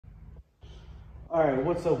All right,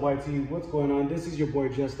 what's up, YT? What's going on? This is your boy,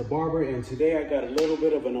 Just the Barber, and today I got a little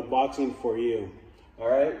bit of an unboxing for you. All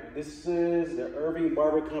right, this is the Irving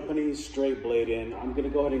Barber Company straight blade, and I'm gonna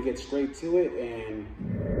go ahead and get straight to it. And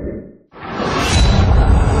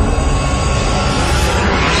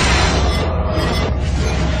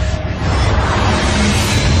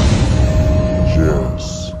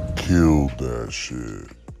just killed that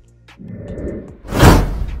shit.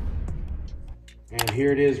 And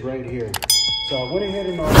here it is right here. So I went ahead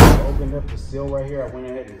and opened up the seal right here. I went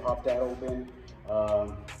ahead and popped that open,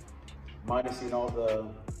 minusing all the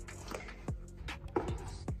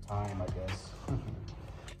time, I guess.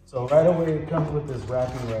 So right away it comes with this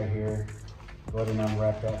wrapping right here. Go ahead and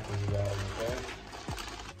unwrap that for you guys, okay?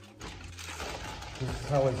 This is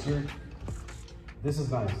how it's here. This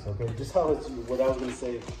is nice, okay? Just how it's, what I was gonna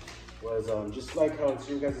say was just like how it's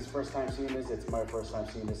your guys' first time seeing this, it's my first time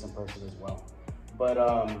seeing this in person as well. But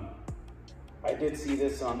I did see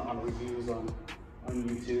this on reviews on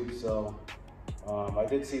YouTube, so I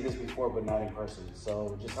did see this before, but not in person.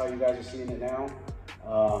 So just how you guys are seeing it now,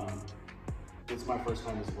 it's my first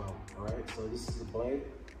time as well. All right, so this is the blade.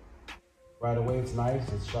 Right away, it's nice,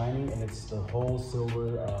 it's shiny, and it's the whole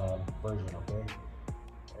silver version. Okay,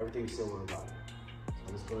 everything's silver about it.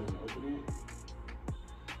 So let's go ahead and open it.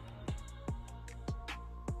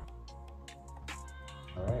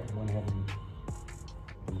 All right, I went ahead and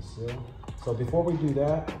open the seal. So before we do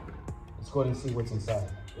that, let's go ahead and see what's inside.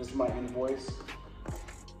 This is my invoice.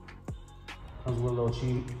 Comes with a little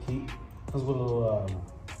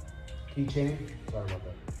keychain. Sorry about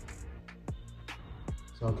that.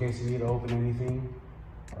 So in case you need to open anything,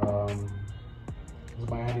 this is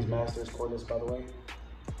my Andis Masters cordless, by the way.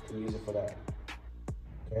 You can use it for that.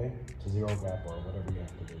 Okay, to zero gap or whatever you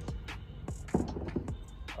have to do.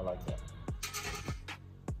 I like that.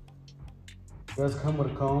 It does come with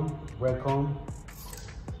a comb, red comb.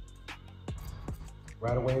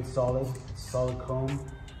 Right away, it's solid. It's a solid comb,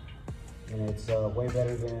 and it's way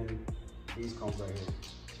better than these combs right here.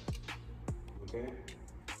 Okay.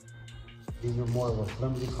 These are more of a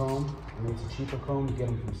flimsy comb, and it's a cheaper comb. You get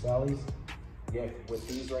them from Sally's. Yeah, with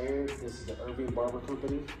these right here, this is the Irving Barber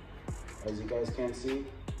Company, as you guys can see,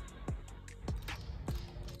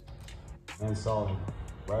 and solid.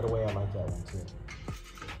 Right away, I like that one too.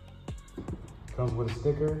 Comes with a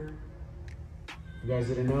sticker. You guys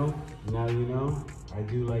didn't know, now you know. I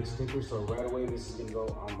do like stickers, so right away this is gonna go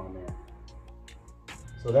on my mirror.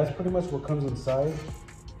 So that's pretty much what comes inside.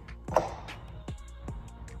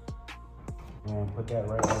 And put that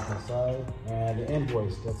right up inside. And the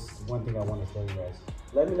invoice, that's one thing I want to tell you guys.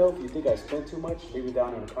 Let me know if you think I spent too much. Leave it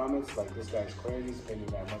down in the comments. Like, this guy's crazy, spending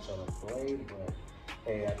that much on a blade. But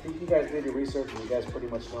hey, I think you guys did your research, and you guys pretty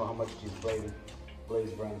much know how much these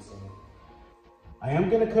blades run. So I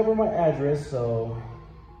am gonna cover my address, so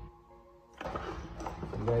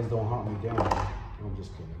you guys don't hunt me down. I'm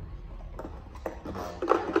just kidding.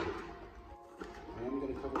 I am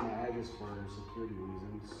gonna cover my address for security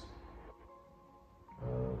reasons.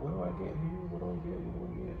 What do I get here? What do I get? What do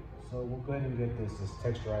I get? So we'll go ahead and get this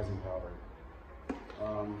texturizing powder.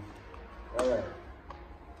 All right.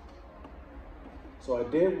 So I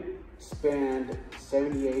did spend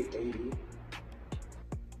 $78.80.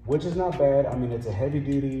 Which is not bad. I mean, it's a heavy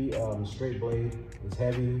duty straight blade. It's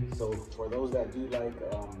heavy. So for those that do like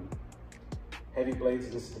heavy blades,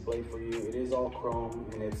 this is the blade for you. It is all chrome,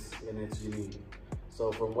 and it's unique.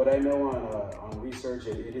 So from what I know on research,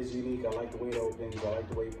 it is unique. I like the way it opens. I like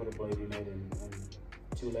the way you put a blade in it, and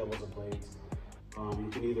two levels of blades. You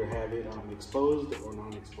can either have it exposed or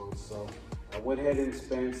non-exposed. So I went ahead and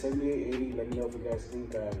spent $78.80. Let me know if you guys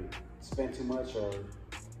think I spent too much, or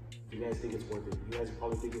you guys think it's worth it. You guys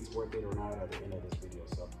probably think it's worth it or not at the end of this video.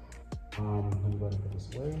 So let me go ahead and put this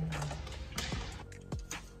away.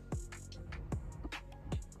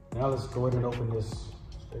 Now let's go ahead and open this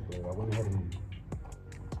straight blade. I went ahead and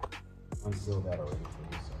unsealed that already for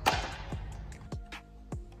you. So.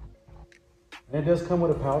 And it does come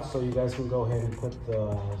with a pouch, so you guys can go ahead and put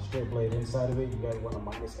the straight blade inside of it. You guys want to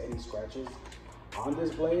minus any scratches on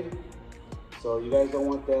this blade. So you guys don't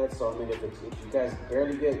want that. So I mean, if you guys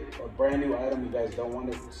barely get a brand new item, you guys don't want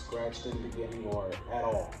it scratched in the beginning or at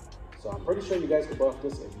all. So I'm pretty sure you guys can buff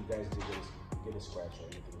this if you guys do get a scratch or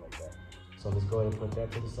anything like that. So let's go ahead and put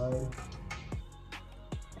that to the side.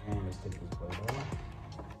 And let's take this blade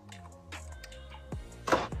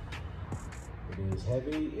off. It is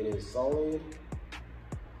heavy, it is solid.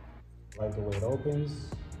 Like the way it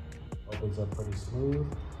opens up pretty smooth.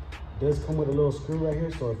 It does come with a little screw right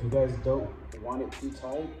here, so if you guys don't want it too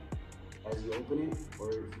tight as you open it, or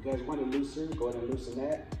if you guys want it looser, go ahead and loosen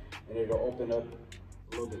that, and it'll open up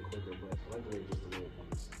a little bit quicker, but I like the way it just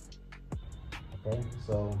Okay,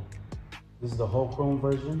 so this is the whole chrome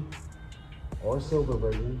version or silver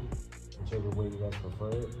version, whichever way you guys prefer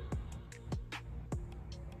it.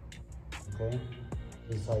 Okay,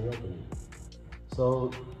 this is how you open it.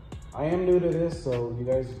 So I am new to this, so you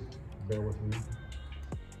guys bear with me.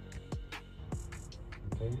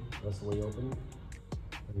 Okay, that's the way you open it.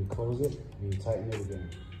 And you close it and you tighten it again.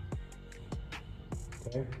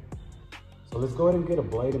 Okay, so let's go ahead and get a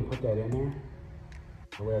blade and put that in there.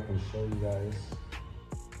 That way I can show you guys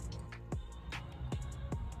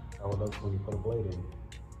how it looks when you put a blade in.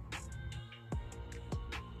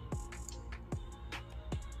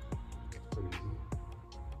 It's pretty easy.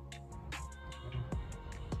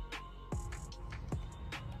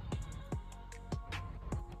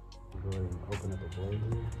 Go ahead and open up the blade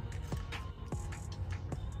here.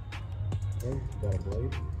 Okay, got a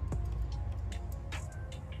blade.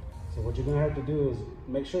 So what you're gonna have to do is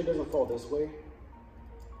make sure it doesn't fall this way.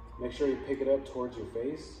 Make sure you pick it up towards your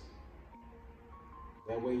face.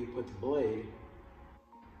 That way you put the blade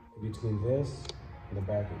in between this and the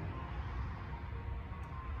backing.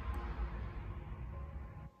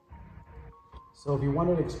 So if you want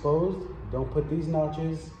it exposed, don't put these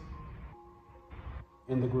notches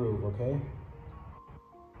in the groove, okay?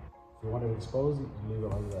 If you want it exposed, you leave it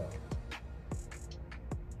like that.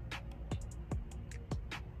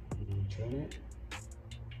 You trim it.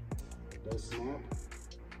 It does snap.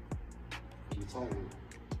 You tighten it.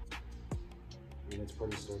 And it's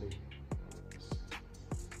pretty sturdy.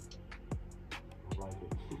 I like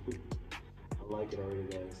it. I like it already,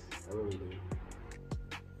 guys. I really do.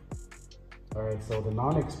 All right, so the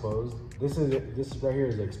non-exposed, this right here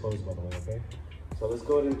is exposed, by the way, okay? So let's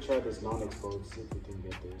go ahead and try this non-exposed, see if we can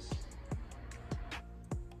get this.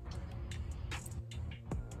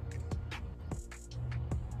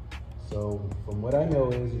 So from what I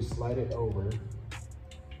know is you slide it over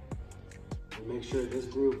and make sure this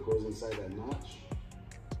groove goes inside that notch.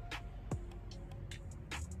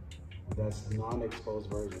 That's the non-exposed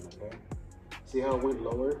version, okay? See how it went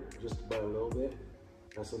lower just by a little bit?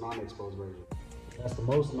 That's the non-exposed version. That's the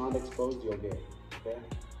most non-exposed you'll get, okay?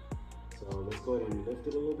 So let's go ahead and lift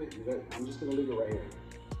it a little bit. I'm just gonna leave it right here.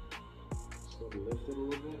 Just go ahead and lift it a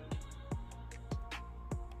little bit.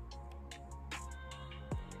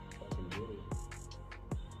 If I can get it.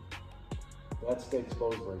 That's the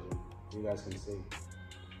exposed version, you guys can see.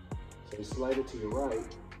 So you slide it to your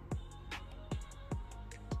right,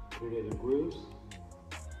 put it in grooves,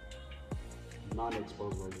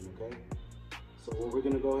 non-exposed version, okay? So what we're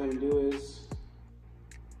gonna go ahead and do is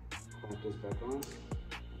clamp this back on,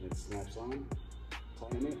 and it snaps on,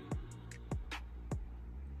 tighten it.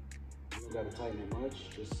 You don't gotta tighten it much,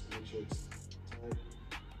 just make sure it's tight.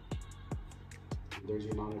 And there's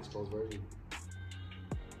your non-exposed version.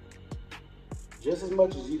 Just as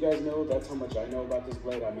much as you guys know, that's how much I know about this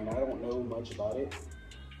blade. I mean, I don't know much about it.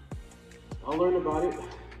 I'll learn about it,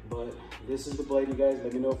 but this is the blade, you guys.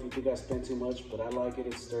 Let me know if you think I spent too much, but I like it.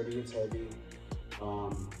 It's sturdy, it's heavy.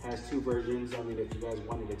 Has two versions. I mean, if you guys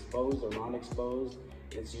want it exposed or non-exposed,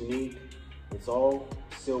 it's unique. It's all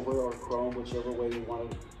silver or chrome, whichever way you want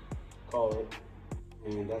to call it.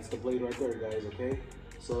 And that's the blade right there, guys, okay?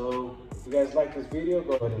 So if you guys like this video,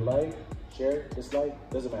 go ahead and like, share, dislike,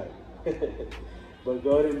 doesn't matter. But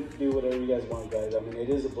go ahead and do whatever you guys want, guys. I mean, it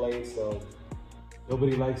is a blade, so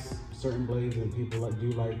nobody likes certain blades and people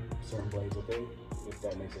do like certain blades, okay? If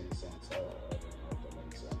that makes any sense. I don't know if that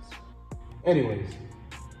makes sense. Anyways,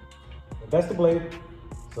 that's the blade.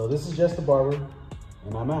 So this is just the barber,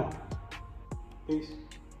 and I'm out. Peace.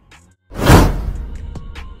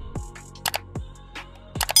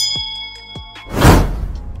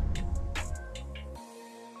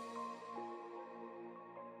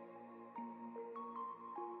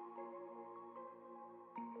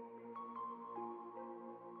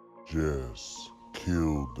 Just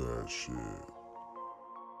kill that shit.